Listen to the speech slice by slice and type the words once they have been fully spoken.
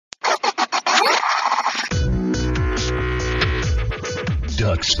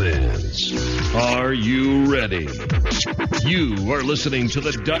Ducks fans, are you ready? You are listening to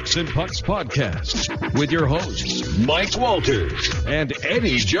the Ducks and Pucks podcast with your hosts, Mike Walters and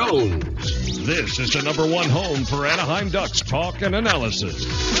Eddie Jones. This is the number one home for Anaheim Ducks talk and analysis.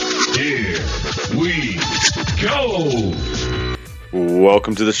 Here we go.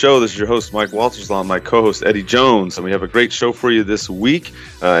 Welcome to the show. This is your host, Mike Walters, along with my co-host, Eddie Jones. And we have a great show for you this week.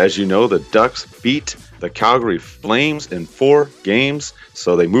 As you know, the Ducks beat the Calgary Flames in 4 games.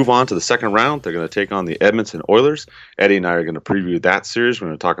 So they move on to the second round. They're going to take on the Edmonton Oilers. Eddie and I are going to preview that series. We're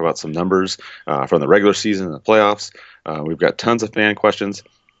going to talk about some numbers from the regular season and the playoffs. We've got tons of fan questions,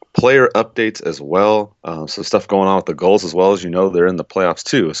 player updates as well. Some stuff going on with the goals as well. As you know, they're in the playoffs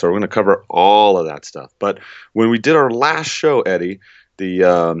too. So we're going to cover all of that stuff. But when we did our last show, Eddie,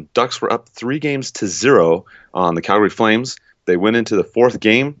 the Ducks were up 3-0 on the Calgary Flames. They went into the 4th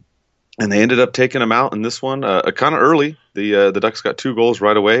game, and they ended up taking them out in this one kind of early. The Ducks got 2 goals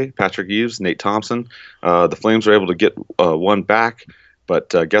right away. Patrick Eaves, Nate Thompson. The Flames were able to get one back, but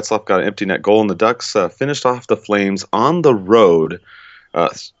Getzlaf got an empty net goal, and the Ducks finished off the Flames on the road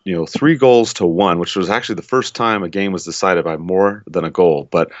 3-1, which was actually the first time a game was decided by more than a goal.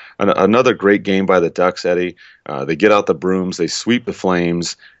 But another great game by the Ducks, Eddie. They get out the brooms, they sweep the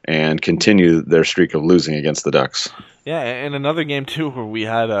Flames, and continue their streak of losing against the Ducks. Yeah, and another game, too, where we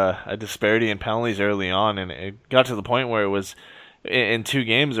had a disparity in penalties early on, and it got to the point where it was, in 2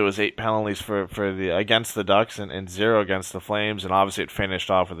 games, it was 8 penalties for the against the Ducks and 0 against the Flames, and obviously it finished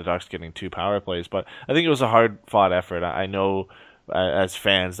off with the Ducks getting 2 power plays. But I think it was a hard-fought effort. I know as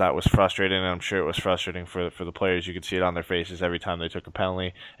fans that was frustrating, and I'm sure it was frustrating for the players. You could see it on their faces every time they took a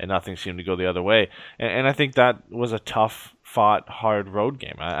penalty, and nothing seemed to go the other way. And I think that was a tough-fought, hard road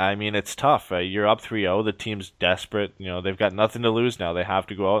game. I mean, it's tough. You're up 3-0. The team's desperate. You know, they've got nothing to lose now. They have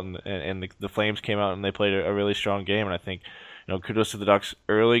to go out, and the Flames came out and they played a really strong game. And I think, kudos to the Ducks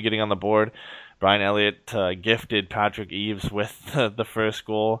early getting on the board. Brian Elliott gifted Patrick Eaves with the first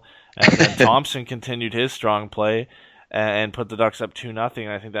goal, and then Thompson continued his strong play and put the Ducks up 2-0. And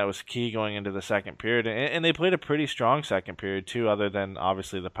I think that was key going into the second period. And they played a pretty strong second period too, other than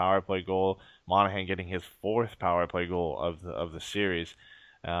obviously the power play goal. Monahan getting his 4th power play goal of the series.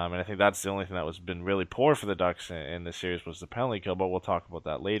 And I think that's the only thing that was been really poor for the Ducks in the series was the penalty kill, but we'll talk about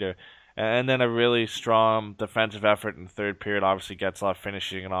that later. And then a really strong defensive effort in the third period. Obviously Getzlaf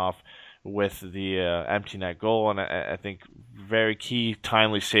finishing it off with the empty net goal, and I think very key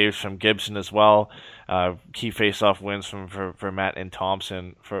timely saves from Gibson as well. Key face-off wins from Matt and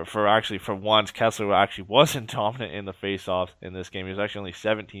Thompson. For once, Kessler actually wasn't dominant in the face-offs in this game. He was actually only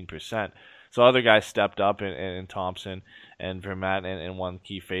 17%. So other guys stepped up in Thompson and Vermette and won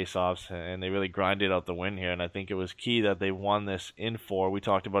key face-offs, and they really grinded out the win here. And I think it was key that they won this in 4. We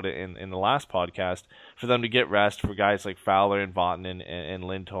talked about it in the last podcast, for them to get rest for guys like Fowler and Vatanen and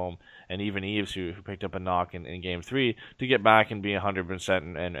Lindholm and even Eaves, who picked up a knock in Game 3, to get back and be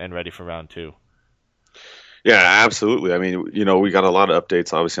 100% and ready for round 2. Yeah, absolutely. I mean, we got a lot of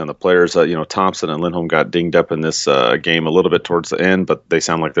updates, obviously, on the players. Thompson and Lindholm got dinged up in this game a little bit towards the end, but they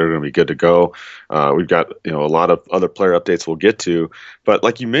sound like they're going to be good to go. We've got, a lot of other player updates we'll get to. But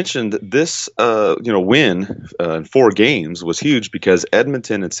like you mentioned, this, win in 4 games was huge because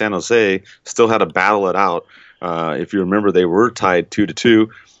Edmonton and San Jose still had to battle it out. If you remember, they were tied 2-2.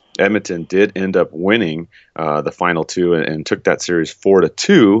 Edmonton did end up winning the final 2 and took that series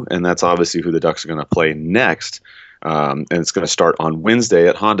 4-2, and that's obviously who the Ducks are going to play next. And it's going to start on Wednesday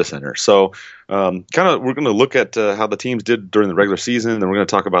at Honda Center. So we're going to look at how the teams did during the regular season, and then we're going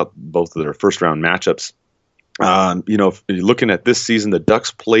to talk about both of their first-round matchups. If you're looking at this season, the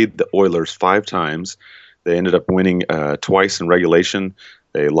Ducks played the Oilers 5 times. They ended up winning twice in regulation.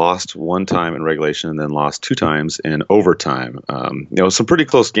 They lost 1 time in regulation and then lost 2 times in overtime. Some pretty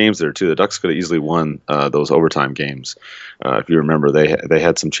close games there, too. The Ducks could have easily won those overtime games. If you remember, they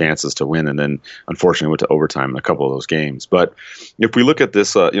had some chances to win and then, unfortunately, went to overtime in a couple of those games. But if we look at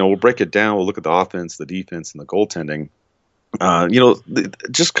this, we'll break it down. We'll look at the offense, the defense, and the goaltending.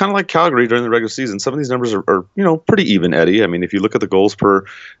 Just kind of like Calgary during the regular season, some of these numbers are pretty even, Eddie. I mean, if you look at the goals per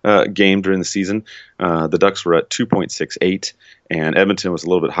game during the season, the Ducks were at 2.68, and Edmonton was a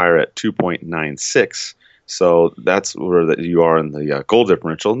little bit higher at 2.96. So that's where you are in the goal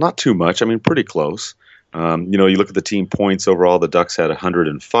differential. Not too much. I mean, pretty close. You look at the team points overall, the Ducks had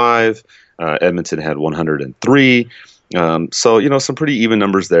 105, Edmonton had 103. Some pretty even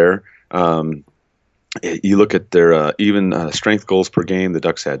numbers there. You look at their even strength goals per game. The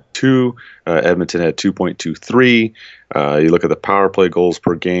Ducks had 2. Edmonton had 2.23. You look at the power play goals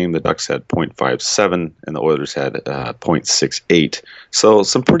per game. The Ducks had 0.57, and the Oilers had 0.68. So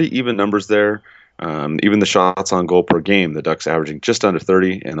some pretty even numbers there. Even the shots on goal per game, the Ducks averaging just under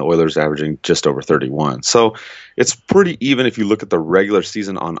 30 and the Oilers averaging just over 31. So it's pretty even if you look at the regular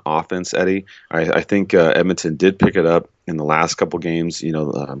season on offense, Eddie. I think Edmonton did pick it up in the last couple games.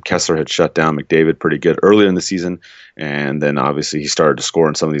 Kessler had shut down McDavid pretty good earlier in the season, and then obviously he started to score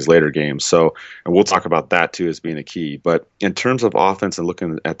in some of these later games. So, and we'll talk about that too as being a key. But in terms of offense and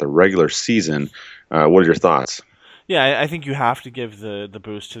looking at the regular season, what are your thoughts? Yeah, I think you have to give the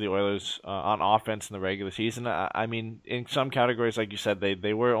boost to the Oilers on offense in the regular season. I mean, in some categories, like you said,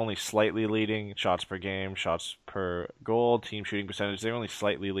 they were only slightly leading shots per game, shots per goal, team shooting percentage. They were only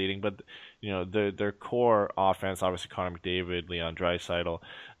slightly leading, but their core offense, obviously Connor McDavid, Leon Draisaitl,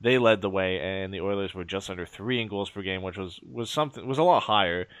 they led the way, and the Oilers were just under 3 in goals per game, which was a lot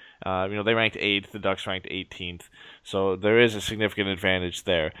higher. They ranked 8th, the Ducks ranked 18th, so there is a significant advantage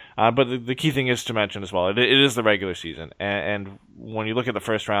there. But the key thing is to mention as well, it is the regular season, and when you look at the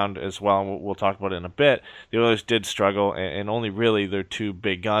first round as well, and we'll talk about it in a bit, the Oilers did struggle, and only really their two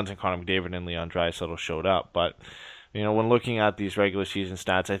big guns, and Connor McDavid and Leon Draisaitl, showed up. But when looking at these regular season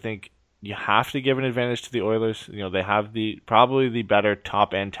stats, I think you have to give an advantage to the Oilers. They have probably the better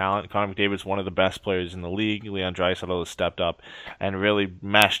top end talent. Connor McDavid's one of the best players in the league. Leon Draisaitl has stepped up and really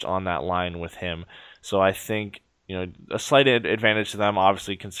meshed on that line with him. So I think a slight advantage to them,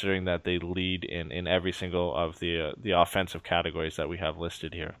 obviously considering that they lead in every single of the offensive categories that we have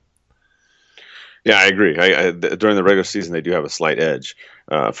listed here. Yeah, I agree. During the regular season, they do have a slight edge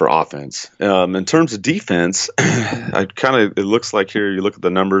for offense. In terms of defense, it looks like here you look at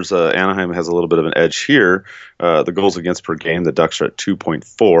the numbers. Anaheim has a little bit of an edge here. The goals against per game, the Ducks are at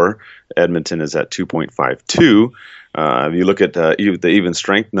 2.4. Edmonton is at 2.52. If you look at the even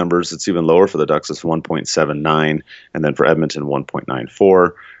strength numbers, it's even lower for the Ducks. It's 1.79, and then for Edmonton,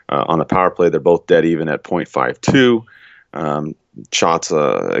 1.94. On the power play, they're both dead even at 0.52. Shots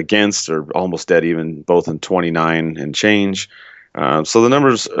against are almost dead even, both in 29 and change. So the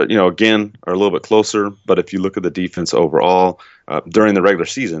numbers, again, are a little bit closer. But if you look at the defense overall, during the regular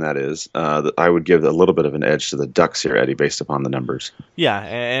season, that is, I would give a little bit of an edge to the Ducks here, Eddie, based upon the numbers. Yeah,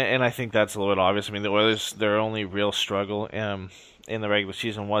 and I think that's a little bit obvious. I mean, the Oilers, their only real struggle in the regular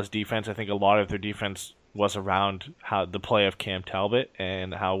season was defense. I think a lot of their defense was around how the play of Cam Talbot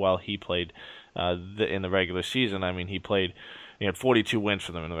and how well he played in the regular season. I mean, he had 42 wins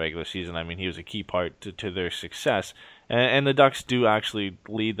for them in the regular season. I mean, he was a key part to their success. And the Ducks do actually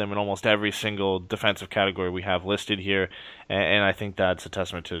lead them in almost every single defensive category we have listed here. And I think that's a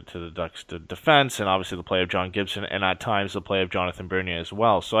testament to the Ducks' defense and obviously the play of John Gibson and at times the play of Jonathan Bernier as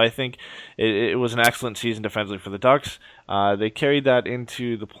well. So I think it was an excellent season defensively for the Ducks. They carried that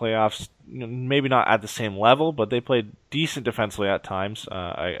into the playoffs, maybe not at the same level, but they played decent defensively at times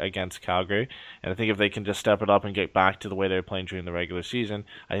against Calgary. And I think if they can just step it up and get back to the way they were playing during the regular season,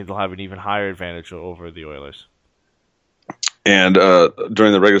 I think they'll have an even higher advantage over the Oilers. And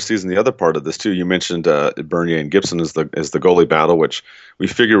during the regular season, the other part of this too, you mentioned Bernier and Gibson is the goalie battle, which we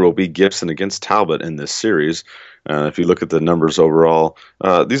figure will be Gibson against Talbot in this series. If you look at the numbers overall,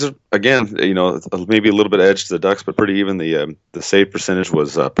 these are again, maybe a little bit edge to the Ducks, but pretty even. The save percentage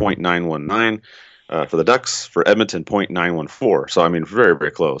was .919 for the Ducks. For Edmonton, .914. So I mean, very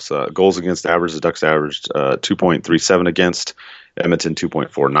very close. Goals against average, the Ducks averaged 2.37 against. Edmonton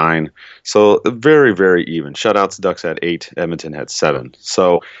 2.49, so very very even. Shutouts, Ducks had 8, Edmonton had 7.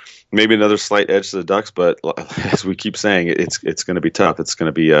 So maybe another slight edge to the Ducks, but as we keep saying, it's going to be tough. It's going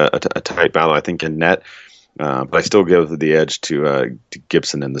to be a tight battle, I think, in net. But I still give the edge to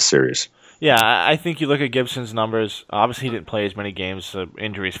Gibson in the series. Yeah, I think you look at Gibson's numbers. Obviously, he didn't play as many games, so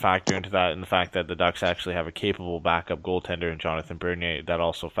injuries factor into that, and the fact that the Ducks actually have a capable backup goaltender in Jonathan Bernier, that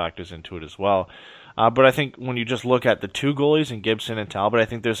also factors into it as well. But I think when you just look at the two goalies in Gibson and Talbot, I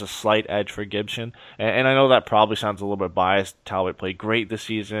think there's a slight edge for Gibson. And I know that probably sounds a little bit biased. Talbot played great this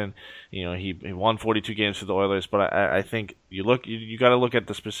season. He won 42 games for the Oilers. But I think you got to look at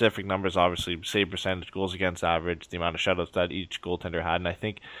the specific numbers, obviously, save percentage, goals against average, the amount of shutouts that each goaltender had. And I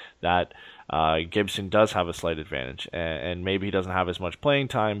think that Gibson does have a slight advantage, and maybe he doesn't have as much playing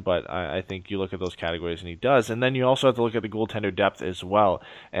time, but I think you look at those categories and he does. And then you also have to look at the goaltender depth as well.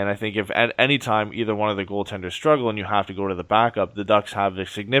 And I think if at any time either one of the goaltenders struggle and you have to go to the backup, the Ducks have a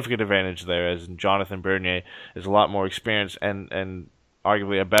significant advantage there, as Jonathan Bernier is a lot more experienced and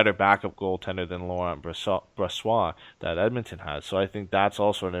arguably a better backup goaltender than Laurent Brossoit that Edmonton has. So I think that's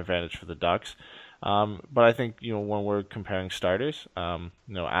also an advantage for the Ducks. But I think, when we're comparing starters,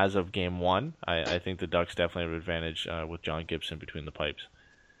 as of game one, I think the Ducks definitely have an advantage with John Gibson between the pipes.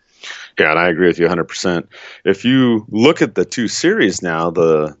 Yeah, and I agree with you 100%. If you look at the two series now,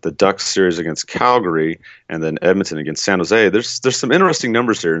 the Ducks series against Calgary and then Edmonton against San Jose, there's some interesting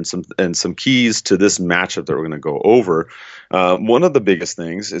numbers here and some keys to this matchup that we're going to go over. One of the biggest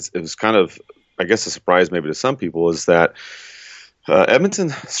things, it was kind of, I guess, a surprise maybe to some people, is that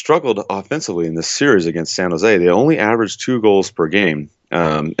Edmonton struggled offensively in this series against San Jose. They only averaged 2 goals per game.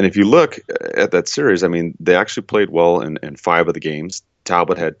 And if you look at that series, I mean, they actually played well in 5 of the games.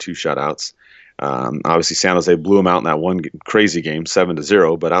 Talbot had 2 shutouts. Obviously, San Jose blew them out in that one crazy game,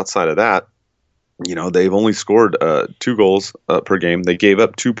 7-0. But outside of that, they've only scored 2 goals per game. They gave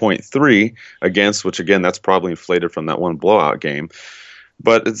up 2.3 against, which again, that's probably inflated from that one blowout game.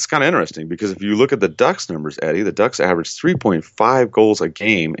 But it's kind of interesting because if you look at the Ducks numbers, Eddie, the Ducks averaged 3.5 goals a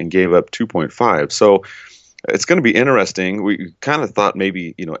game and gave up 2.5. So it's going to be interesting. We kind of thought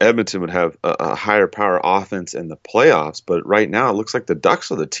maybe, Edmonton would have a higher power offense in the playoffs, but right now it looks like the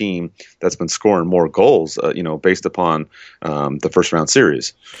Ducks are the team that's been scoring more goals, based upon the first round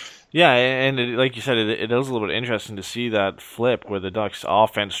series. Yeah, and like you said, it is a little bit interesting to see that flip where the Ducks'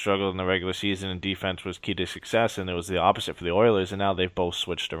 offense struggled in the regular season and defense was key to success, and it was the opposite for the Oilers, and now they've both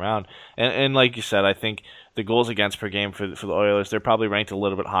switched around. And like you said, I think the goals against per game for the Oilers, they're probably ranked a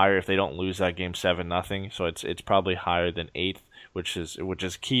little bit higher if they don't lose that game 7-0. So it's probably higher than 8th, which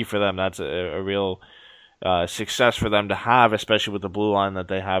is key for them. That's a real success for them to have, especially with the blue line that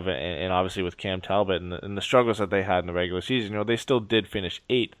they have, and obviously with Cam Talbot and the struggles that they had in the regular season. They still did finish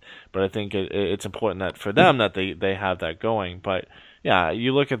 8th, but I think it's important that for them that they have that going. But yeah,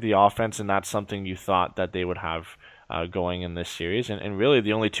 you look at the offense, and that's something you thought that they would have going in this series, and really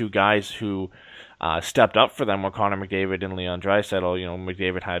the only 2 guys who stepped up for them were Connor McDavid and Leon Draisaitl.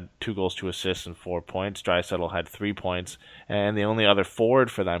 McDavid had 2 goals, 2 assists, and 4 points. Draisaitl had 3 points, and the only other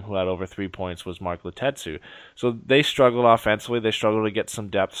forward for them who had over 3 points was Mark Letetsu. So they struggled offensively. They struggled to get some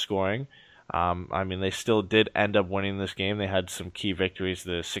depth scoring. They still did end up winning this game. They had some key victories.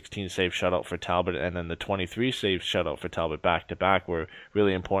 The 16-save shutout for Talbot and then the 23-save shutout for Talbot back-to-back were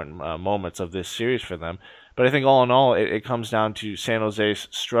really important moments of this series for them. But I think all in all, it comes down to San Jose's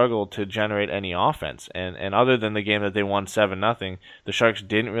struggle to generate any offense. And other than the game that they won 7-0, the Sharks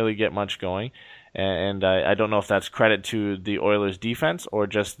didn't really get much going. And I don't know if that's credit to the Oilers' defense or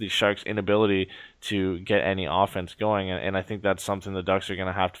just the Sharks' inability to get any offense going. And I think that's something the Ducks are going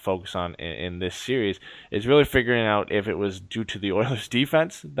to have to focus on in this series, is really figuring out if it was due to the Oilers'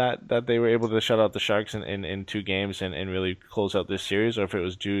 defense that they were able to shut out the Sharks in 2 games and really close out this series, or if it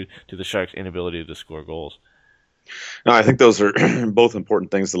was due to the Sharks' inability to score goals. No, I think those are both important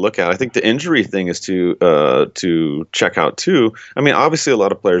things to look at. I think the injury thing is to check out too. I mean, obviously, a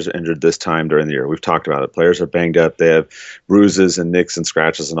lot of players are injured this time during the year. We've talked about it. Players are banged up. They have bruises and nicks and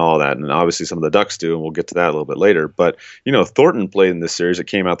scratches and all that. And obviously, some of the Ducks do, and we'll get to that a little bit later. But Thornton played in this series. It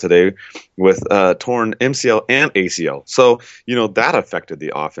came out today with torn MCL and ACL. So that affected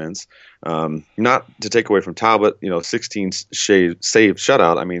the offense. Not to take away from Talbot, 16 save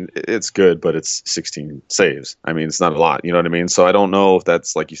shutout. I mean, it's good, but it's 16 saves. I mean, it's not a lot. You know what I mean? So I don't know if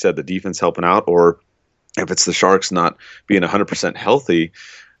that's, like you said, the defense helping out, or if it's the Sharks not being 100% healthy,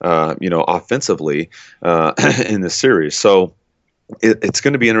 offensively in this series. So it's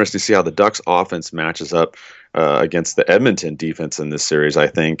going to be interesting to see how the Ducks offense matches up against the Edmonton defense in this series. I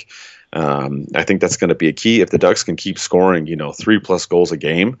think that's going to be a key. If the Ducks can keep scoring, 3+ goals a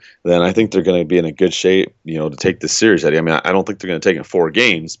game, then I think they're going to be in a good shape, to take this series, Eddie. I mean, I don't think they're going to take it in 4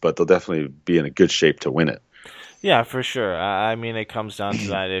 games, but they'll definitely be in a good shape to win it. Yeah, for sure. I mean, it comes down to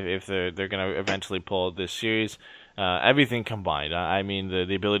that. If they're going to eventually pull this series, everything combined. I mean,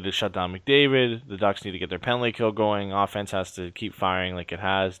 the ability to shut down McDavid, the Ducks need to get their penalty kill going, offense has to keep firing like it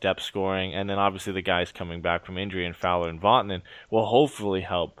has, depth scoring, and then obviously the guys coming back from injury and Fowler and Vatanen will hopefully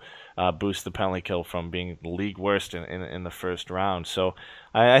help boost the penalty kill from being the league worst in the first round. So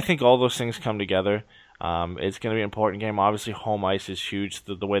I think all those things come together. It's going to be an important game. Obviously, home ice is huge.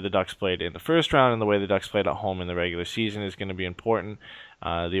 The way the Ducks played in the first round and the way the Ducks played at home in the regular season is going to be important.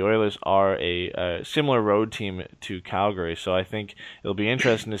 The Oilers are a similar road team to Calgary, so I think it'll be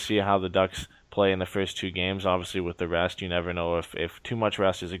interesting to see how the Ducks play in the first 2 games. Obviously, with the rest, you never know if too much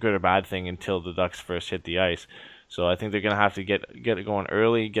rest is a good or bad thing until the Ducks first hit the ice. So I think they're going to have to get it going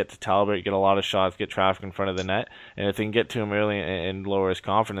early, get to Talbot, get a lot of shots, get traffic in front of the net. And if they can get to him early and lower his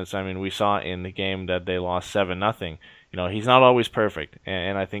confidence, I mean, we saw in the game that they lost 7-0. He's not always perfect.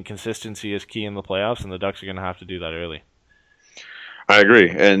 And I think consistency is key in the playoffs, and the Ducks are going to have to do that early. I agree.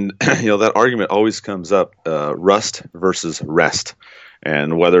 And, that argument always comes up, rust versus rest,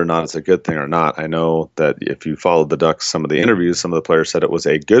 and whether or not it's a good thing or not. I know that if you followed the Ducks, some of the interviews, some of the players said it was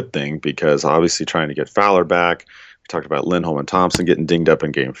a good thing because obviously trying to get Fowler back, we talked about Lindholm and Thompson getting dinged up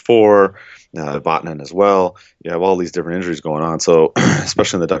in Game 4, Vatanen as well. You have all these different injuries going on. So,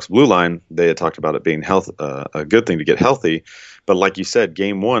 especially in the Ducks blue line, they had talked about it being a good thing to get healthy. But like you said,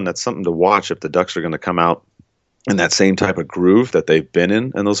 Game 1, that's something to watch if the Ducks are going to come out in that same type of groove that they've been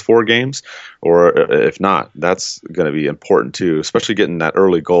in those 4 games, or if not, that's going to be important too, especially getting that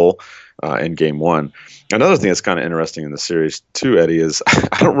early goal in Game 1. Another thing that's kind of interesting in the series too, Eddie, is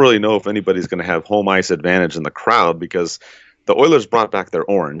I don't really know if anybody's going to have home ice advantage in the crowd because the Oilers brought back their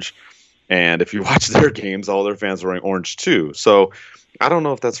orange, and if you watch their games, all their fans are wearing orange too. So I don't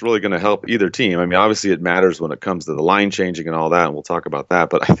know if that's really going to help either team. I mean, obviously it matters when it comes to the line changing and all that, and we'll talk about that.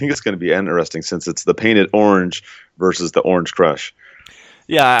 But I think it's going to be interesting since it's the painted orange versus the Orange Crush.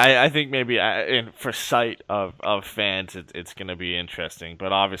 Yeah, I think maybe for sight of fans, it's going to be interesting.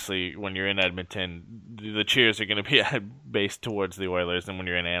 But obviously, when you're in Edmonton, the cheers are going to be based towards the Oilers, and when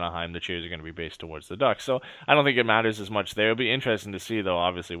you're in Anaheim, the cheers are going to be based towards the Ducks. So I don't think it matters as much there. It'll be interesting to see, though,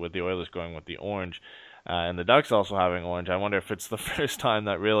 obviously, with the Oilers going with the orange. And the Ducks also having orange. I wonder if it's the first time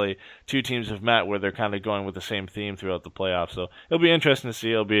that really 2 teams have met where they're kind of going with the same theme throughout the playoffs. So it'll be interesting to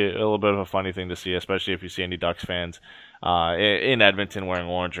see. It'll be a little bit of a funny thing to see, especially if you see any Ducks fans in Edmonton wearing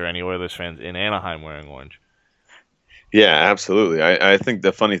orange or any Oilers fans in Anaheim wearing orange. Yeah, absolutely. I think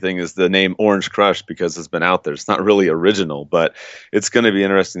the funny thing is the name Orange Crush, because it's been out there. It's not really original, but it's going to be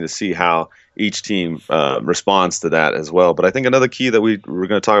interesting to see how each team responds to that as well. But I think another key that we're going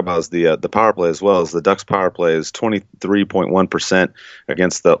to talk about is the power play as well. As the Ducks power play is 23.1%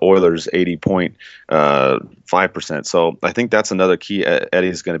 against the Oilers 80.5%. So I think that's another key. Eddie,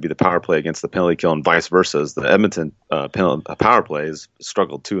 is going to be the power play against the penalty kill and vice versa. As the Edmonton power play has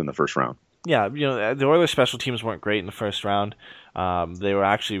struggled too in the first round. Yeah, the Oilers' special teams weren't great in the first round. They were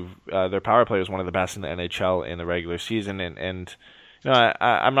actually their power play was one of the best in the NHL in the regular season, and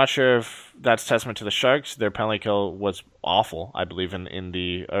I'm not sure if that's testament to the Sharks. Their penalty kill was awful, I believe I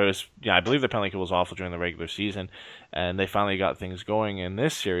believe their penalty kill was awful during the regular season, and they finally got things going in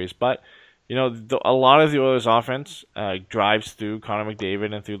this series. But a lot of the Oilers' offense drives through Connor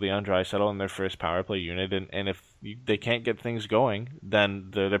McDavid and through Leon Draisaitl in their first power play unit, and if they can't get things going, then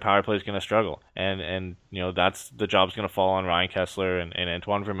their power play is going to struggle, and that's the job's going to fall on Ryan Kessler and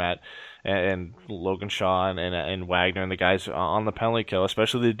Antoine Vermette and Logan Shaw and Wagner and the guys on the penalty kill,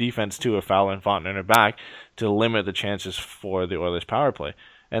 especially the defense too, if Fowler and Fontenot are back, to limit the chances for the Oilers' power play.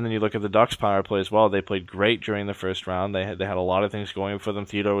 And then you look at the Ducks' power play as well. They played great during the first round. They had a lot of things going for them.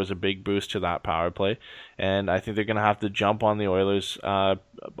 Theodore was a big boost to that power play. And I think they're going to have to jump on the Oilers'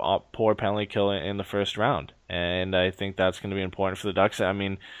 poor penalty kill in the first round. And I think that's going to be important for the Ducks. I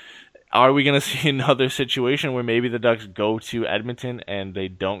mean, are we going to see another situation where maybe the Ducks go to Edmonton and they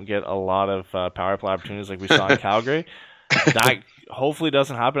don't get a lot of power play opportunities like we saw in Calgary? That hopefully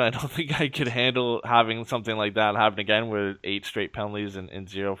doesn't happen. I don't think I could handle having something like that happen again with 8 straight penalties and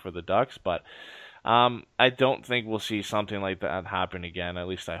 0 for the Ducks. But I don't think we'll see something like that happen again. At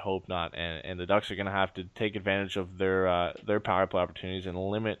least I hope not. And the Ducks are going to have to take advantage of their power play opportunities and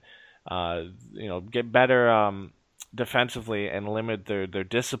limit, get better defensively and limit their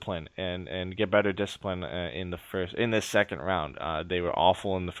discipline and get better discipline in this second round. They were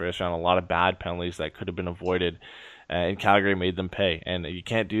awful in the first round. A lot of bad penalties that could have been avoided. And Calgary made them pay. And you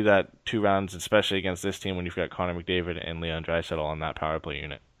can't do that 2 rounds, especially against this team when you've got Connor McDavid and Leon Draisaitl on that power play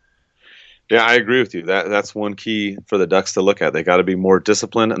unit. Yeah, I agree with you. That's one key for the Ducks to look at. They got to be more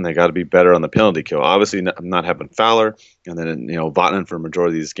disciplined, and they got to be better on the penalty kill. Obviously, not having Fowler, and then Vatanen for a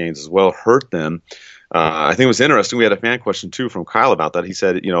majority of these games as well hurt them. I think it was interesting. We had a fan question too from Kyle about that. He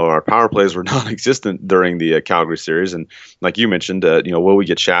said, our power plays were non-existent during the Calgary series, and like you mentioned, will we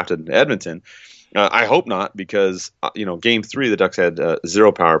get shafted in Edmonton? I hope not, because Game 3 the Ducks had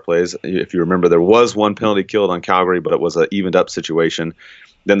 0 power plays. If you remember, there was 1 penalty killed on Calgary, but it was an evened up situation.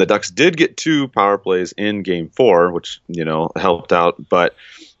 Then the Ducks did get 2 power plays in Game 4, which helped out. But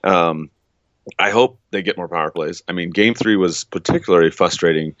I hope they get more power plays. I mean, Game 3 was particularly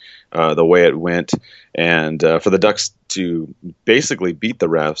frustrating the way it went, and for the Ducks to basically beat the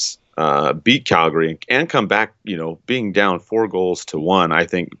refs. Beat Calgary and come back, being down 4-1, I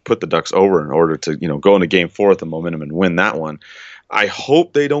think put the Ducks over in order to, go into Game 4 with the momentum and win that one. I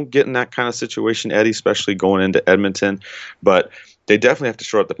hope they don't get in that kind of situation, Eddie, especially going into Edmonton, but they definitely have to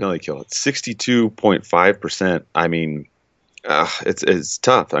shore up the penalty kill. It's 62.5%. I mean, it's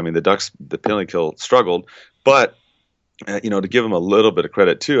tough. I mean, the Ducks, the penalty kill struggled, but to give them a little bit of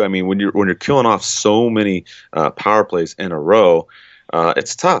credit too. I mean, when you're killing off so many power plays in a row,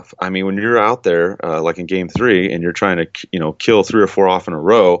 it's tough. I mean, when you're out there like in Game 3 and you're trying to kill 3 or 4 off in a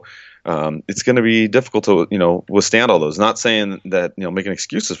row, it's going to be difficult to, withstand all those. Not saying that, making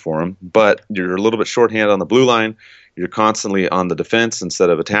excuses for them, but you're a little bit shorthanded on the blue line. You're constantly on the defense instead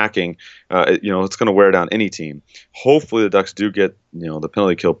of attacking. It's going to wear down any team. Hopefully the Ducks do get, the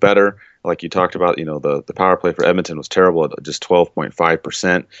penalty kill better. Like you talked about, the power play for Edmonton was terrible at just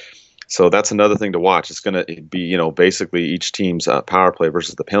 12.5%. So that's another thing to watch. It's going to be, basically each team's power play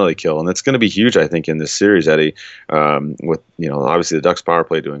versus the penalty kill. And it's going to be huge, I think, in this series, Eddie, with, obviously the Ducks power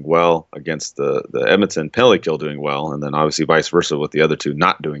play doing well against the Edmonton penalty kill doing well, and then obviously vice versa with the other two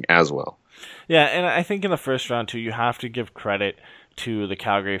not doing as well. Yeah, and I think in the first round, too, you have to give credit to the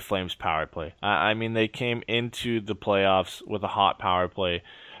Calgary Flames power play. I mean, they came into the playoffs with a hot power play,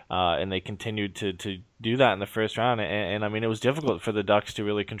 and they continued to do that in the first round. And I mean, it was difficult for the Ducks to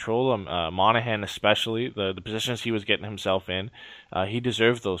really control them. Monahan especially, the positions he was getting himself in, he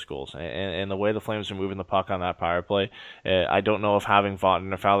deserved those goals. And the way the Flames are moving the puck on that power play, I don't know if having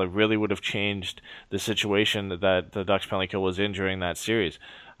Vaughn or Fowler really would have changed the situation that the Ducks penalty kill was in during that series.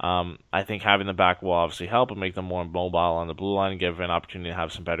 I think having the back will obviously help and make them more mobile on the blue line and give an opportunity to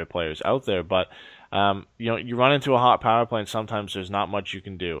have some better players out there. But you run into a hot power play and sometimes there's not much you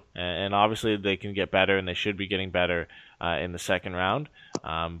can do. And obviously they can get better and they should be getting better in the second round.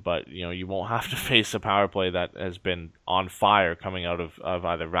 But you won't have to face a power play that has been on fire coming out of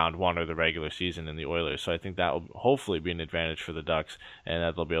either round one or the regular season in the Oilers. So I think that will hopefully be an advantage for the Ducks and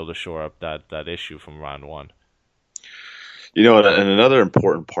that they'll be able to shore up that issue from round one. And another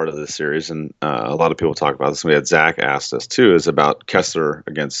important part of this series, and a lot of people talk about this, we had Zach asked us too, is about Kessler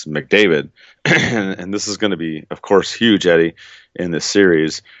against McDavid. And this is going to be, of course, huge, Eddie, in this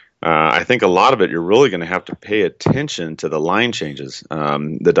series. I think a lot of it, you're really going to have to pay attention to the line changes.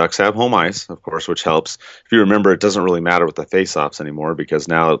 The Ducks have home ice, of course, which helps. If you remember, it doesn't really matter with the faceoffs anymore because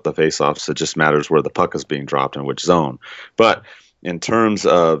now the faceoffs, it just matters where the puck is being dropped and which zone. But in terms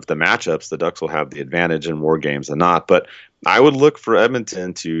of the matchups, the Ducks will have the advantage in more games than not. But I would look for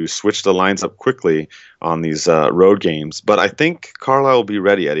Edmonton to switch the lines up quickly on these road games. But I think Carlisle will be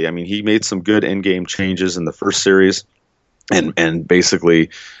ready, Eddie. I mean, he made some good in-game changes in the first series and basically,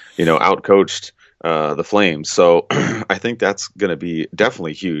 outcoached the Flames. So I think that's going to be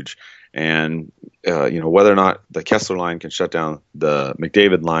definitely huge. And, whether or not the Kessler line can shut down the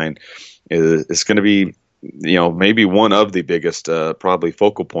McDavid line is going to be, maybe one of the biggest probably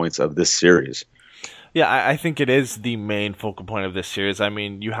focal points of this series. Yeah, I think it is the main focal point of this series. I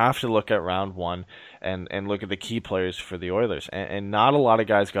mean, you have to look at round one and look at the key players for the Oilers, and not a lot of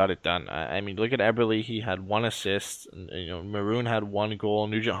guys got it done. I mean, look at Eberle; he had 1 assist. Maroon had 1 goal.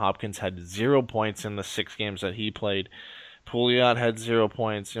 Nugent Hopkins had 0 points in the 6 games that he played. Pouliot had 0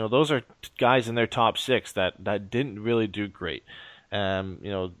 points. Those are guys in their top 6 that didn't really do great.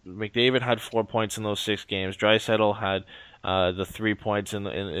 McDavid had 4 points in those 6 games. Draisaitl had the 3 points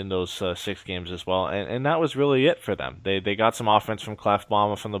in those 6 games as well, and that was really it for them. They got some offense from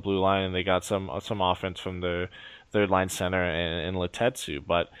Klefbom from the blue line, and they got some offense from their third line center and Letetsu.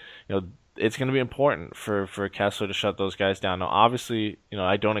 But it's going to be important for Kessler to shut those guys down. Now, obviously,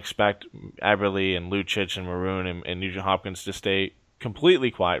 I don't expect Eberle and Lucic and Maroon and Nugent Hopkins to stay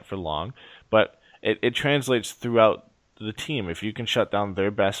completely quiet for long, but it translates throughout the team. If you can shut down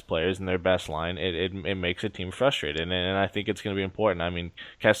their best players and their best line, it makes a team frustrated, and I think it's going to be important. I mean,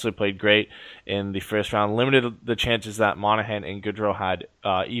 Kessler played great in the first round, limited the chances that Monahan and Goodrow had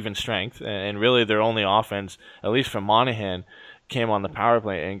even strength, and really their only offense, at least from Monahan, came on the power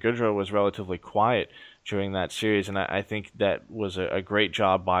play, and Goodrow was relatively quiet during that series, and I think that was a great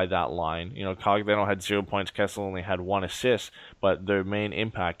job by that line. Cogliano had 0 points, Kessler only had 1 assist, but their main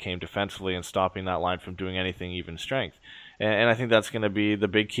impact came defensively and stopping that line from doing anything even strength. And I think that's going to be the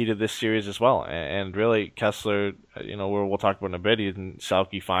big key to this series as well. And really, Kessler, we'll talk about in a bit, he's a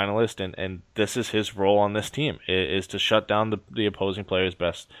Selke finalist, and this is his role on this team, is to shut down the opposing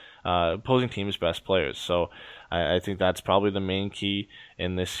team's best players. So I think that's probably the main key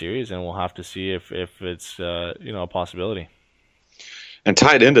in this series, and we'll have to see if it's a possibility. And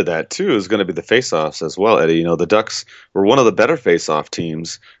tied into that, too, is going to be the faceoffs as well, Eddie. The Ducks were one of the better faceoff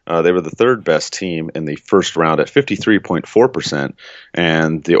teams. They were the 3rd best team in the first round at 53.4%.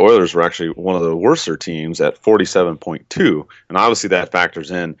 And the Oilers were actually one of the worser teams at 47.2%. And obviously that factors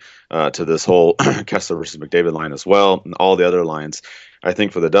in to this whole Kessler versus McDavid line as well, and all the other lines. I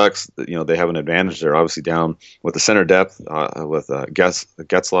think for the Ducks, they have an advantage there, obviously down with the center depth with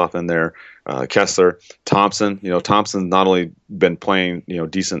Getzlaf in there, Kessler, Thompson. Thompson's not only been playing,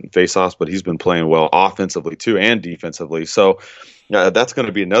 decent faceoffs, but he's been playing well offensively too and defensively. So that's going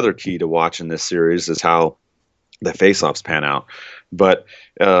to be another key to watch in this series is how the faceoffs pan out. But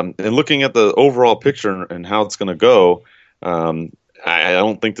in looking at the overall picture and how it's going to go, I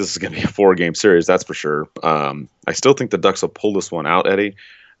don't think this is going to be a 4-game series, that's for sure. I still think the Ducks will pull this one out, Eddie.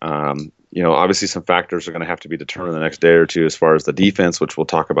 Obviously some factors are going to have to be determined the next day or two as far as the defense, which we'll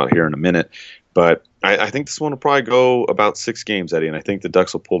talk about here in a minute. But I think this one will probably go about 6 games, Eddie, and I think the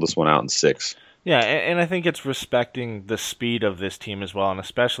Ducks will pull this one out in 6. Yeah, and I think it's respecting the speed of this team as well, and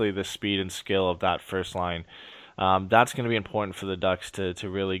especially the speed and skill of that first line. That's going to be important for the Ducks to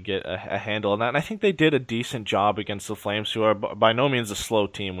really get a handle on that. And I think they did a decent job against the Flames, who are by no means a slow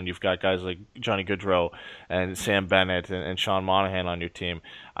team when you've got guys like Johnny Gaudreau and Sam Bennett and Sean Monahan on your team.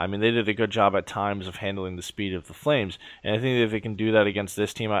 I mean, they did a good job at times of handling the speed of the Flames. And I think that if they can do that against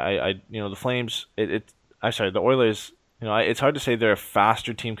this team, the Flames, the Oilers, it's hard to say they're a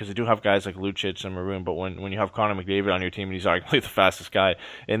faster team because they do have guys like Lucic and Maroon, but when you have Connor McDavid on your team and he's arguably the fastest guy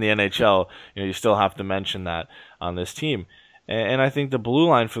in the NHL, you still have to mention that on this team. And I think the blue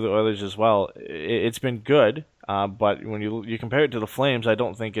line for the Oilers as well, it's been good, but when you compare it to the Flames, I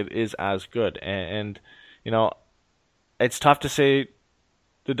don't think it is as good. And it's tough to say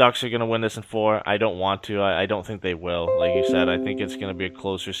the Ducks are going to win this in 4. I don't want to. I don't think they will. Like you said, I think it's going to be a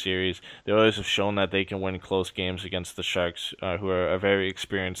closer series. The Oilers have shown that they can win close games against the Sharks, who are a very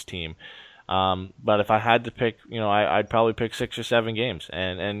experienced team. But if I had to pick, I'd probably pick 6 or 7 games.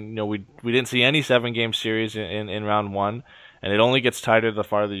 And we didn't see any 7-game series in round 1, and it only gets tighter the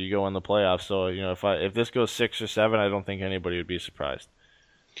farther you go in the playoffs. So if this goes 6 or 7, I don't think anybody would be surprised.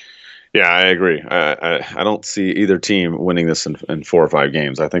 Yeah, I agree. I don't see either team winning this in 4 or 5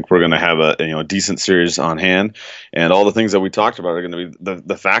 games. I think we're going to have a decent series on hand, and all the things that we talked about are going to be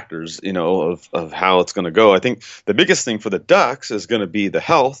the factors of how it's going to go. I think the biggest thing for the Ducks is going to be the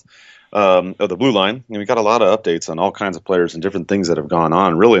health of the blue line. We got a lot of updates on all kinds of players and different things that have gone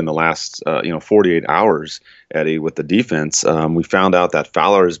on really in the last 48 hours, Eddie, with the defense. We found out that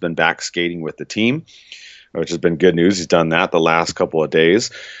Fowler has been back skating with the team, which has been good news. He's done that the last couple of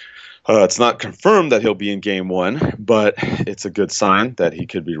days. It's not confirmed that he'll be in Game 1, but it's a good sign that he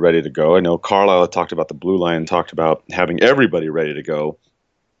could be ready to go. I know Carlisle talked about the blue line, talked about having everybody ready to go,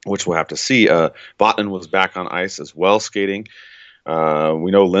 which we'll have to see. Vatanen was back on ice as well, skating.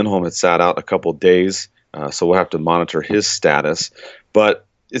 We know Lindholm had sat out a couple days, so we'll have to monitor his status. But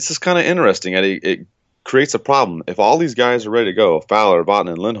it's just kind of interesting. It creates a problem. If all these guys are ready to go, Fowler, Vatanen,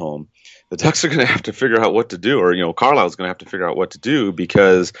 and Lindholm, the Ducks are going to have to figure out what to do, or Carlisle's going to have to figure out what to do,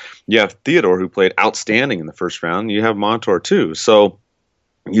 because you have Theodore, who played outstanding in the first round, and you have Montour too. So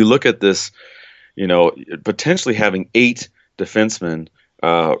you look at this, potentially having 8 defensemen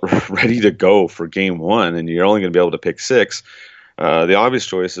ready to go for Game 1, and you're only going to be able to pick 6. The obvious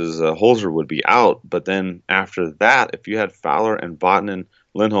choice is Holzer would be out, but then after that, if you had Fowler and Vatanen,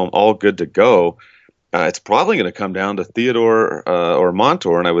 Lindholm all good to go, it's probably going to come down to Theodore or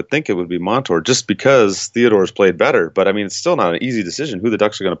Montour, and I would think it would be Montour just because Theodore's played better. But, it's still not an easy decision who the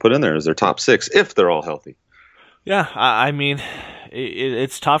Ducks are going to put in there as their top 6 if they're all healthy. Yeah,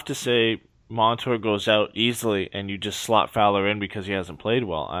 it's tough to say Montour goes out easily and you just slot Fowler in because he hasn't played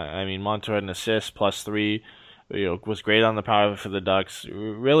well. Montour had an assist, +3, was great on the power for the Ducks.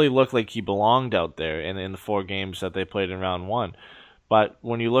 Really looked like he belonged out there in the 4 games that they played in round 1. But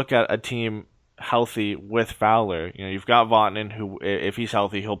when you look at a team healthy with Fowler, you've got Vatanen, who, if he's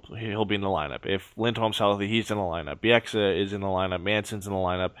healthy, he'll be in the lineup. If Lindholm's healthy, he's in the lineup. Bieksa is in the lineup. Manson's in the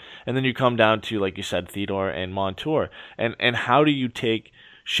lineup. And then you come down to, like you said, Theodore and Montour. And how do you take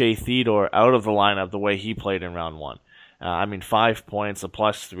Shea Theodore out of the lineup the way he played in round 1? 5 points, a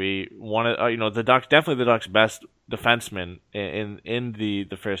 +3. The Ducks, definitely the Ducks' best defenseman in the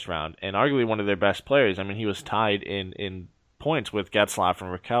first round, and arguably one of their best players. He was tied in points with Getzlaf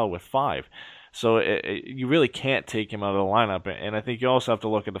and Raquel with 5. So you really can't take him out of the lineup. And I think you also have to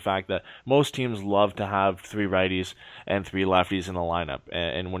look at the fact that most teams love to have 3 righties and 3 lefties in the lineup.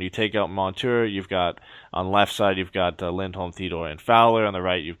 And when you take out Montour, you've got, on the left side, you've got Lindholm, Theodore, and Fowler. On the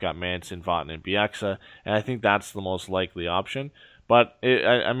right, you've got Manson, Vatanen, and Bieksa. And I think that's the most likely option. But,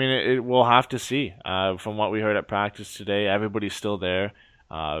 we'll have to see. From what we heard at practice today, everybody's still there.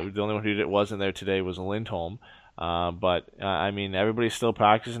 The only one who wasn't there today was Lindholm. But everybody's still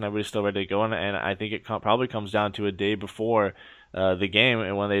practicing, everybody's still ready to go, and I think it probably comes down to a day before the game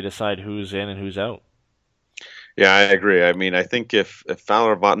and when they decide who's in and who's out. Yeah, I agree. I think if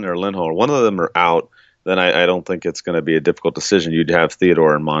Fowler, Vatanen, or Lindholm, one of them are out, then I don't think it's going to be a difficult decision. You'd have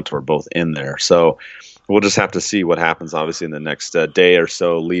Theodore and Montour both in there. So we'll just have to see what happens, obviously, in the next day or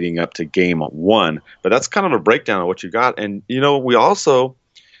so leading up to Game 1. But that's kind of a breakdown of what you got. And, we also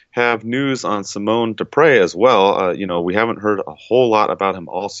have news on Simon Dupré as well. We haven't heard a whole lot about him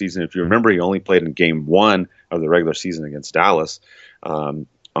all season. If you remember, he only played in Game 1 of the regular season against Dallas. On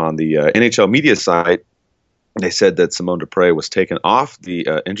the NHL media site, they said that Simone Dupre was taken off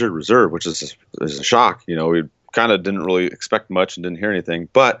the injured reserve, which is a shock. We kind of didn't really expect much and didn't hear anything.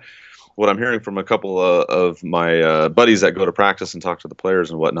 But what I'm hearing from a couple of my buddies that go to practice and talk to the players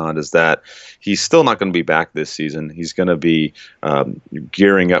and whatnot is that he's still not going to be back this season. He's going to be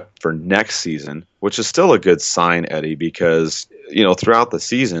gearing up for next season, which is still a good sign, Eddie, because throughout the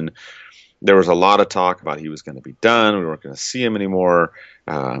season there was a lot of talk about he was going to be done. We weren't going to see him anymore.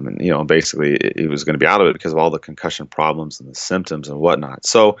 And basically he was going to be out of it because of all the concussion problems and the symptoms and whatnot.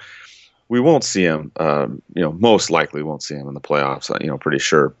 So we won't see him, most likely won't see him in the playoffs, pretty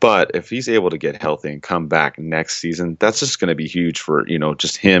sure. But if he's able to get healthy and come back next season, that's just going to be huge for,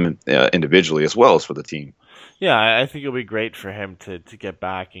 just him individually as well as for the team. Yeah, I think it'll be great for him to get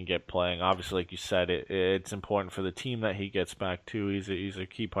back and get playing. Obviously, like you said, it's important for the team that he gets back too. He's a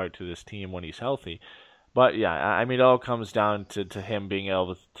key part to this team when he's healthy. But yeah, I mean, it all comes down to him being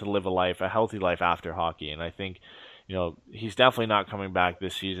able to live a healthy life after hockey. And I think, he's definitely not coming back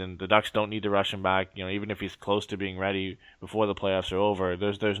this season. The Ducks don't need to rush him back. Even if he's close to being ready before the playoffs are over,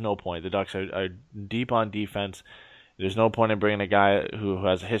 there's no point. The Ducks are deep on defense. There's no point in bringing a guy who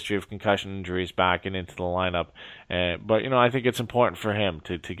has a history of concussion injuries back and into the lineup. But I think it's important for him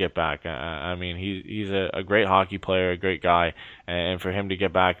to get back. I mean, he's a great hockey player, a great guy, and for him to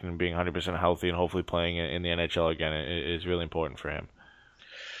get back and being 100% healthy and hopefully playing in the NHL again is really important for him.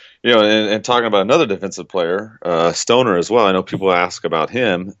 And talking about another defensive player, Stoner as well. I know people ask about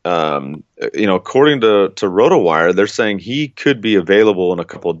him. According to RotoWire, they're saying he could be available in a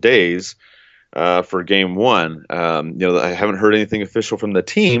couple of days for Game 1. I haven't heard anything official from the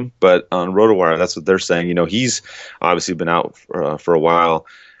team, but on RotoWire, that's what they're saying. He's obviously been out for a while,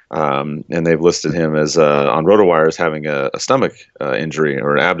 and they've listed him as on RotoWire as having a stomach injury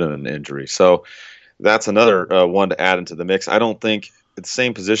or an abdomen injury. So that's another one to add into the mix. I don't think at the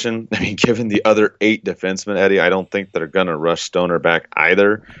same position. I mean, given the other 8 defensemen, Eddie, I don't think they're going to rush Stoner back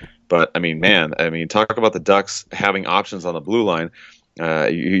either. But, talk about the Ducks having options on the blue line.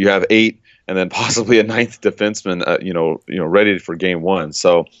 You have 8 and then possibly a 9th defenseman, ready for Game 1.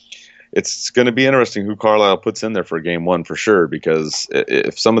 So it's going to be interesting who Carlisle puts in there for Game 1 for sure, because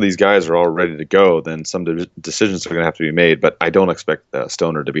if some of these guys are all ready to go, then some decisions are going to have to be made. But I don't expect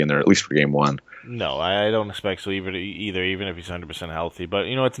Stoner to be in there, at least for Game 1. No, I don't expect so either, even if he's 100% healthy. But,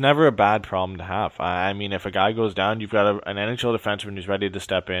 it's never a bad problem to have. I mean, if a guy goes down, you've got an NHL defenseman who's ready to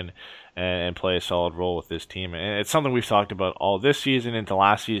step in and play a solid role with this team. And it's something we've talked about all this season, into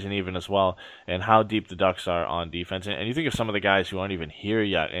last season even as well, and how deep the Ducks are on defense. And you think of some of the guys who aren't even here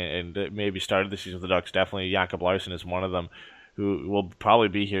yet and maybe started the season with the Ducks. Definitely Jacob Larsson is one of them, who will probably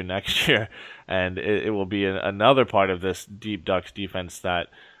be here next year. And it will be another part of this deep Ducks defense that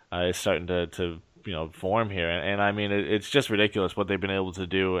is starting to form here. And I mean, it's just ridiculous what they've been able to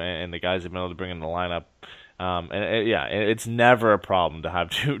do, and the guys have been able to bring in the lineup. It's never a problem to have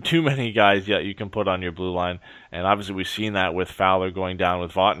too many guys yet you can put on your blue line. And obviously we've seen that with Fowler going down,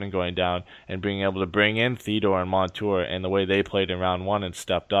 with Vatanen going down, and being able to bring in Theodore and Montour, and the way they played in round 1 and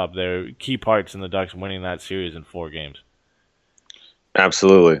stepped up. They're key parts in the Ducks winning that series in 4 games.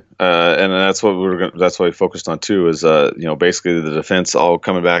 Absolutely, and that's what that's what we focused on too. Is basically the defense all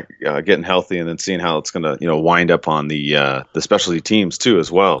coming back, getting healthy, and then seeing how it's going to wind up on the specialty teams too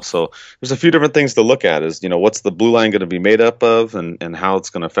as well. So there's a few different things to look at. Is what's the blue line going to be made up of, and how it's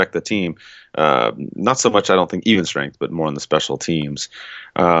going to affect the team. Not so much, I don't think, even strength, but more on the special teams.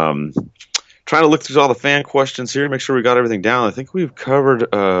 Trying to look through all the fan questions here, make sure we got everything down. I think we've covered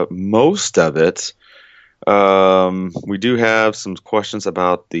most of it. We do have some questions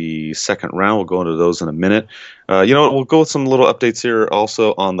about the second round. We'll go into those in a minute. We'll go with some little updates here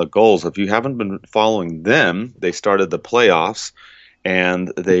also on the Gulls. If you haven't been following them, they started the playoffs, and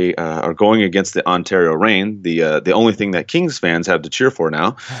they are going against the Ontario Reign, the only thing that Kings fans have to cheer for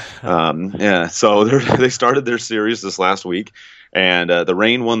now. So they started their series this last week, and the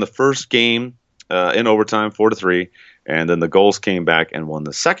Reign won the first game in overtime, 4-3. And then the Gulls came back and won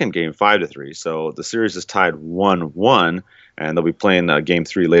the second game 5-3. So the series is tied 1-1, and they'll be playing Game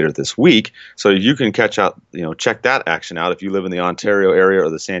 3 later this week. So you can check that action out. If you live in the Ontario area or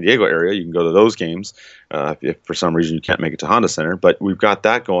the San Diego area, you can go to those games if for some reason you can't make it to Honda Center. But we've got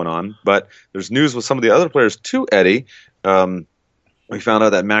that going on. But there's news with some of the other players too, Eddie. We found out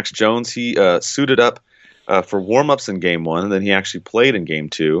that Max Jones, he suited up for warm-ups in Game 1, and then he actually played in Game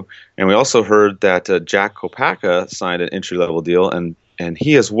 2. And we also heard that Jack Kopacka signed an entry-level deal, and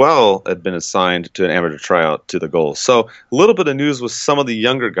he as well had been assigned to an amateur tryout to the Gulls. So a little bit of news with some of the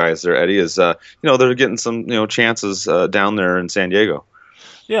younger guys there, Eddie, is they're getting some chances down there in San Diego.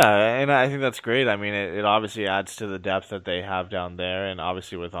 Yeah, and I think that's great. I mean, it obviously adds to the depth that they have down there, and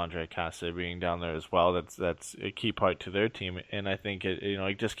obviously with Andre Cassidy being down there as well, that's a key part to their team. And I think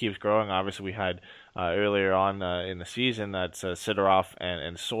it just keeps growing. Obviously, we had earlier on in the season that Sidorov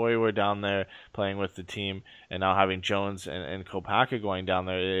and Soy were down there playing with the team, and now having Jones and Kopaka going down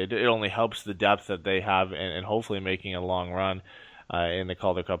there, it only helps the depth that they have, and hopefully making a long run in the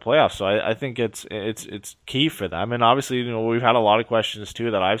Calder Cup playoffs. So I think it's key for them. And obviously, we've had a lot of questions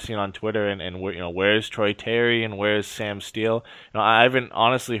too that I've seen on Twitter, and where's Troy Terry and where's Sam Steele? I haven't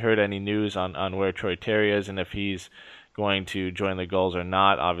honestly heard any news on where Troy Terry is and if he's going to join the Gulls or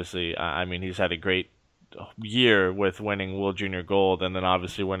not. Obviously, I mean, he's had a great year with winning World Junior Gold and then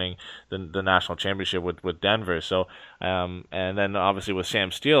obviously winning the national championship with Denver. So and then obviously with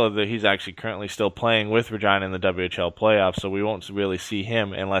Sam Steele, he's actually currently still playing with Regina in the WHL playoffs, so we won't really see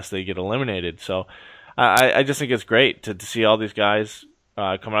him unless they get eliminated. So I just think it's great to see all these guys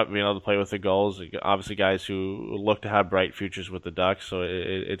coming up and being able to play with the Gulls. Obviously guys who look to have bright futures with the Ducks, so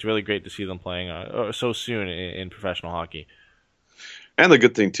it's really great to see them playing so soon in professional hockey. And the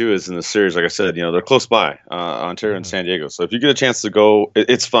good thing too is in the series, like I said, they're close by, Ontario and San Diego. So if you get a chance to go,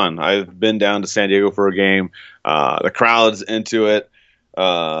 it's fun. I've been down to San Diego for a game. The crowd's into it.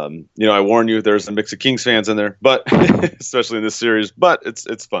 I warn you, there's a mix of Kings fans in there, but especially in this series. But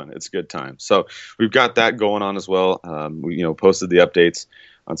it's fun. It's a good time. So we've got that going on as well. We posted the updates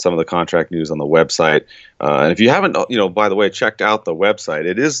on some of the contract news on the website. And if you haven't, by the way, checked out the website,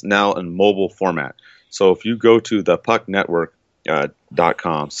 it is now in mobile format. So if you go to the Puck Network.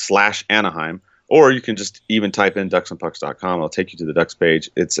 .com/Anaheim, or you can just even type in ducksandpucks.com. It'll take you to the Ducks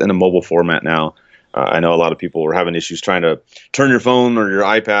page. It's in a mobile format now. I know a lot of people were having issues trying to turn your phone or your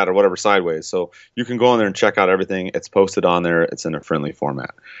iPad or whatever sideways. So you can go on there and check out everything. It's posted on there. It's in a friendly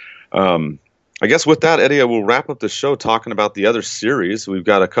format. I guess with that, Eddie, we'll wrap up the show talking about the other series. We've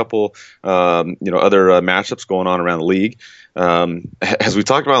got a couple, other matchups going on around the league. As we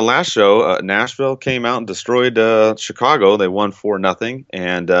talked about in the last show, Nashville came out and destroyed Chicago. They won 4-0.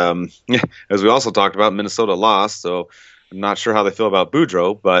 And as we also talked about, Minnesota lost. So I'm not sure how they feel about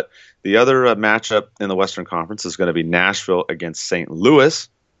Boudreau. But the other matchup in the Western Conference is going to be Nashville against St. Louis.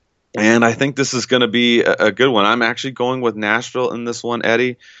 And I think this is going to be a good one. I'm actually going with Nashville in this one,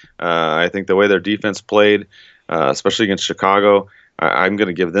 Eddie. I think the way their defense played, especially against Chicago, I'm going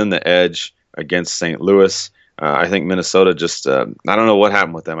to give them the edge against St. Louis. I think Minnesota just, I don't know what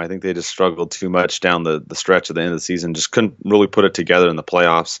happened with them. I think they just struggled too much down the stretch at the end of the season. Just couldn't really put it together in the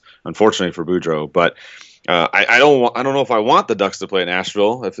playoffs, unfortunately for Boudreau. But I don't know if I want the Ducks to play at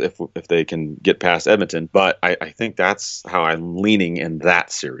Nashville if they can get past Edmonton, but I think that's how I'm leaning in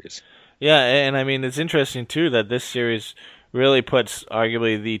that series. Yeah, and I mean it's interesting too that this series really puts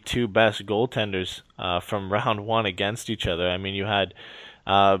arguably the two best goaltenders from round one against each other. I mean you had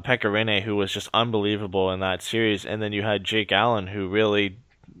Pekka Rinne, who was just unbelievable in that series, and then you had Jake Allen, who really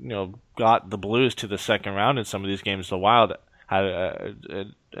got the Blues to the second round in some of these games. The Wild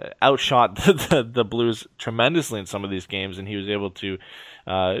had outshot the Blues tremendously in some of these games, and he was able to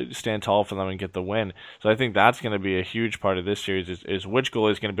stand tall for them and get the win. So I think that's going to be a huge part of this series is which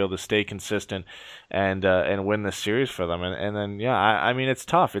goalie is going to be able to stay consistent and win this series for them. And then I mean it's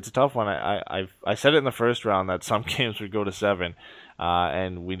tough. It's a tough one. I said it in the first round that some games would go to 7,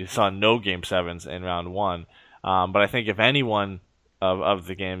 and we saw no game 7s in round 1. But I think if anyone of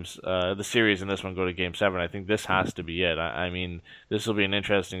the games, the series in this one go to Game 7. I think this has to be it. I mean, this will be an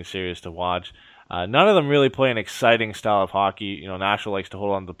interesting series to watch. None of them really play an exciting style of hockey. Nashville likes to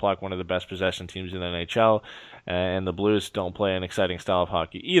hold on to the puck, one of the best possession teams in the NHL, and the Blues don't play an exciting style of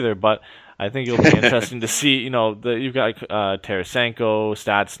hockey either. But I think it'll be interesting to see. You've got Tarasenko,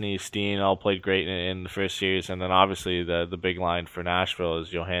 Stastny, Steen all played great in the first series, and then obviously the big line for Nashville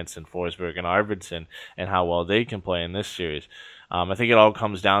is Johansson, Forsberg, and Arvidsson, and how well they can play in this series. I think it all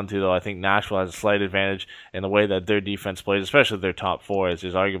comes down to, though, I think Nashville has a slight advantage in the way that their defense plays, especially their top 4 is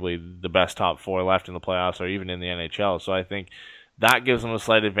arguably the best top 4 left in the playoffs or even in the NHL. So I think that gives them a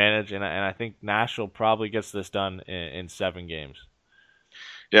slight advantage, and I think Nashville probably gets this done in 7 games.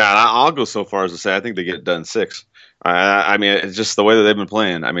 Yeah, I'll go so far as to say I think they get it done in 6. I mean, it's just the way that they've been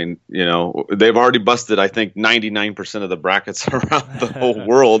playing. I mean, they've already busted, I think, 99% of the brackets around the whole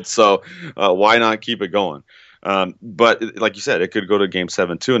world, so why not keep it going? But like you said, it could go to Game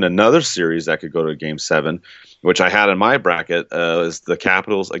 7 too. And another series that could go to Game 7, which I had in my bracket, is the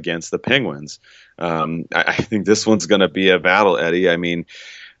Capitals against the Penguins. I think this one's going to be a battle, Eddie. I mean,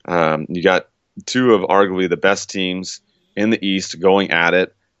 you got two of arguably the best teams in the East going at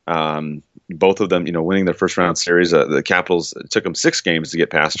it. Both of them, winning their first round series. The Capitals, it took them 6 games to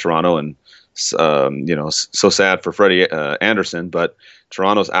get past Toronto, and so sad for Freddie Anderson, but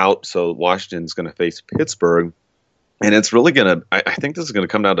Toronto's out, so Washington's going to face Pittsburgh. And it's really I think this is going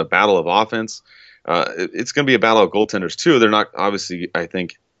to come down to a battle of offense. It's going to be a battle of goaltenders, too. They're not, obviously, I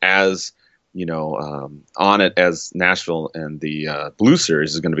think, as on it as Nashville and the Blue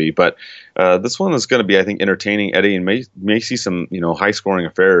Series is going to be. But this one is going to be, I think, entertaining, Eddie, and may see some, high-scoring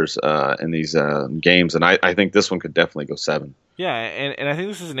affairs in these games. And I think this one could definitely go 7. Yeah, and I think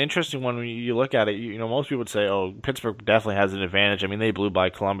this is an interesting one when you look at it. Most people would say, "Oh, Pittsburgh definitely has an advantage." I mean, they blew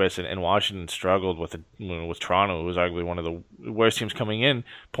by Columbus, and Washington struggled with Toronto, who was arguably one of the worst teams coming in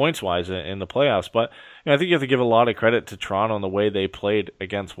points-wise in the playoffs. But I think you have to give a lot of credit to Toronto and the way they played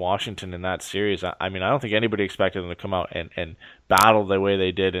against Washington in that series. I mean, I don't think anybody expected them to come out and battle the way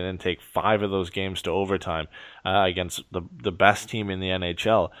they did and then take 5 of those games to overtime against the best team in the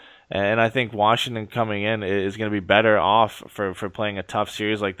NHL. And I think Washington coming in is going to be better off for playing a tough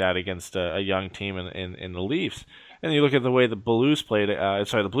series like that against a young team in the Leafs. And you look at the way the Blue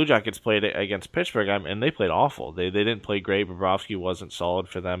Jackets played against Pittsburgh, and they played awful. They didn't play great. Bobrovsky wasn't solid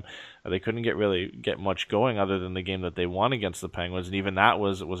for them. They couldn't get much going other than the game that they won against the Penguins, and even that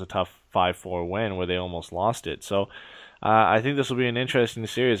was a tough 5-4 win where they almost lost it. So I think this will be an interesting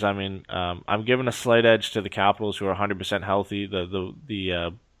series. I mean, I'm giving a slight edge to the Capitals, who are 100% healthy.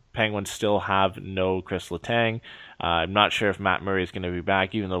 The Penguins still have no Chris Letang. I'm not sure if Matt Murray is going to be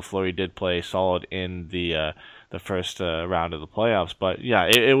back, even though Fleury did play solid in the first round of the playoffs. But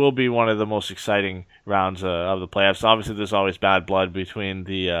yeah, it will be one of the most exciting rounds of the playoffs. Obviously, there's always bad blood between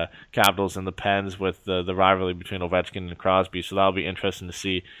the Capitals and the Pens with the rivalry between Ovechkin and Crosby, so that'll be interesting to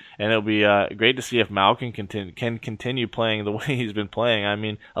see. And it'll be great to see if Malkin can continue playing the way he's been playing. I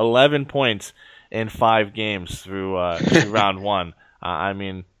mean, 11 points in 5 games through round 1. I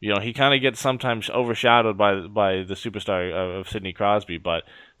mean, he kind of gets sometimes overshadowed by the superstar of Sidney Crosby, but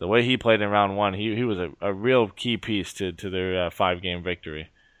the way he played in round 1, he was a real key piece to their 5-game victory.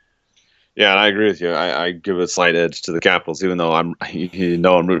 Yeah, and I agree with you. I give a slight edge to the Capitals, even though I'm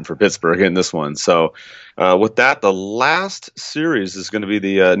rooting for Pittsburgh in this one. So, with that, the last series is going to be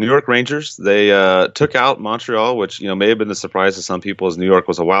the New York Rangers. They took out Montreal, which may have been a surprise to some people, as New York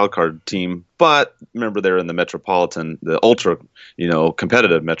was a wild card team. But remember, they're in the Metropolitan, the ultra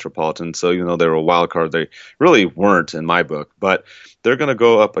competitive Metropolitan. So they were a wild card. They really weren't in my book. But they're going to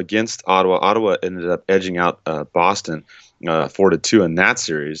go up against Ottawa. Ottawa ended up edging out Boston 4-2 in that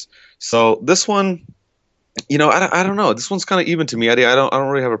series. So this one, I don't know. This one's kind of even to me, Eddie. I don't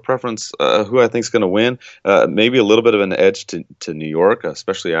really have a preference who I think is going to win. Maybe a little bit of an edge to New York,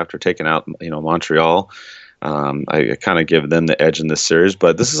 especially after taking out Montreal. I kind of give them the edge in this series,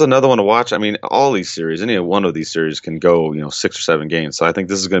 but this is another one to watch. I mean, all these series, any one of these series can go 6 or 7 games. So I think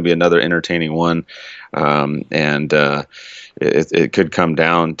this is going to be another entertaining one, and it could come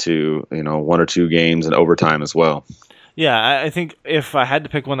down to 1 or 2 games and overtime as well. Yeah, I think if I had to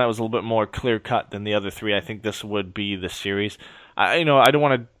pick one that was a little bit more clear-cut than the other 3, I think this would be the series. I don't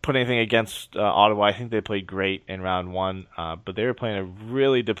want to put anything against Ottawa. I think they played great in round 1, but they were playing a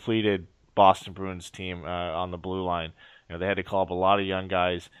really depleted Boston Bruins team on the blue line. They had to call up a lot of young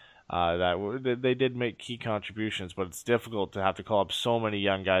guys they did make key contributions, but it's difficult to have to call up so many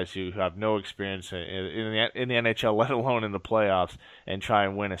young guys who have no experience in the NHL, let alone in the playoffs, and try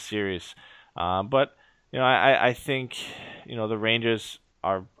and win a series. But I think the Rangers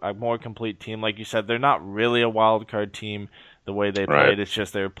are a more complete team. Like you said, they're not really a wild card team the way they played. Right. It's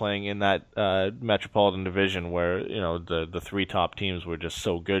just they're playing in that Metropolitan Division where the 3 top teams were just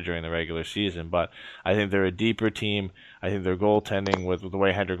so good during the regular season. But I think they're a deeper team. I think their goaltending with the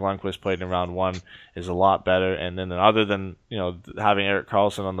way Henrik Lundqvist played in round 1 is a lot better. And then other than having Erik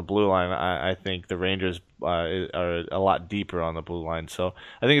Karlsson on the blue line, I think the Rangers are a lot deeper on the blue line. So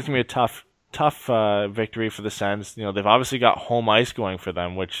I think it's gonna be a tough victory for the Sens. They've obviously got home ice going for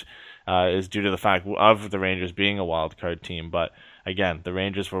them, which is due to the fact of the Rangers being a wild card team. But again, the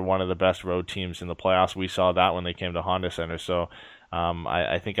Rangers were one of the best road teams in the playoffs. We saw that when they came to Honda Center. So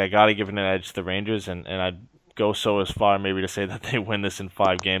I think I got to give an edge to the Rangers, and I'd go so as far maybe to say that they win this in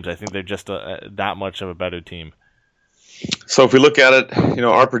 5 games. I think they're just that much of a better team. So if we look at it,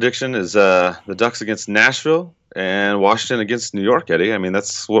 our prediction is the Ducks against Nashville and Washington against New York, Eddie. I mean,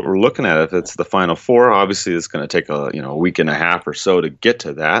 that's what we're looking at. If it's the Final Four, obviously it's going to take a week and a half or so to get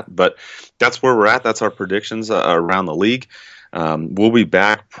to that. But that's where we're at. That's our predictions around the league. We'll be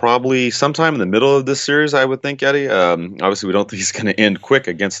back probably sometime in the middle of this series, I would think, Eddie. Obviously, we don't think he's going to end quick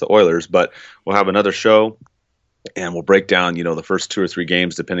against the Oilers, but we'll have another show. And we'll break down, the first 2 or 3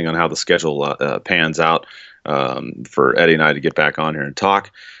 games, depending on how the schedule pans out, for Eddie and I to get back on here and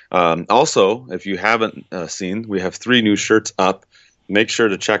talk. Also, if you haven't seen, we have 3 new shirts up. make sure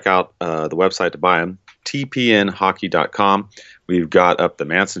to check out the website to buy them, tpnhockey.com. We've got up the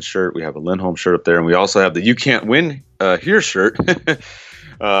Manson shirt. We have a Lindholm shirt up there. And we also have the You Can't Win Here shirt, which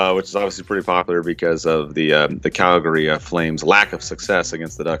is obviously pretty popular because of the Calgary Flames' lack of success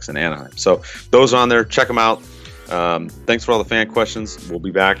against the Ducks in Anaheim. So those are on there. Check them out. Thanks for all the fan questions. We'll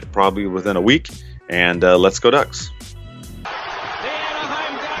be back probably within a week. And let's go Ducks.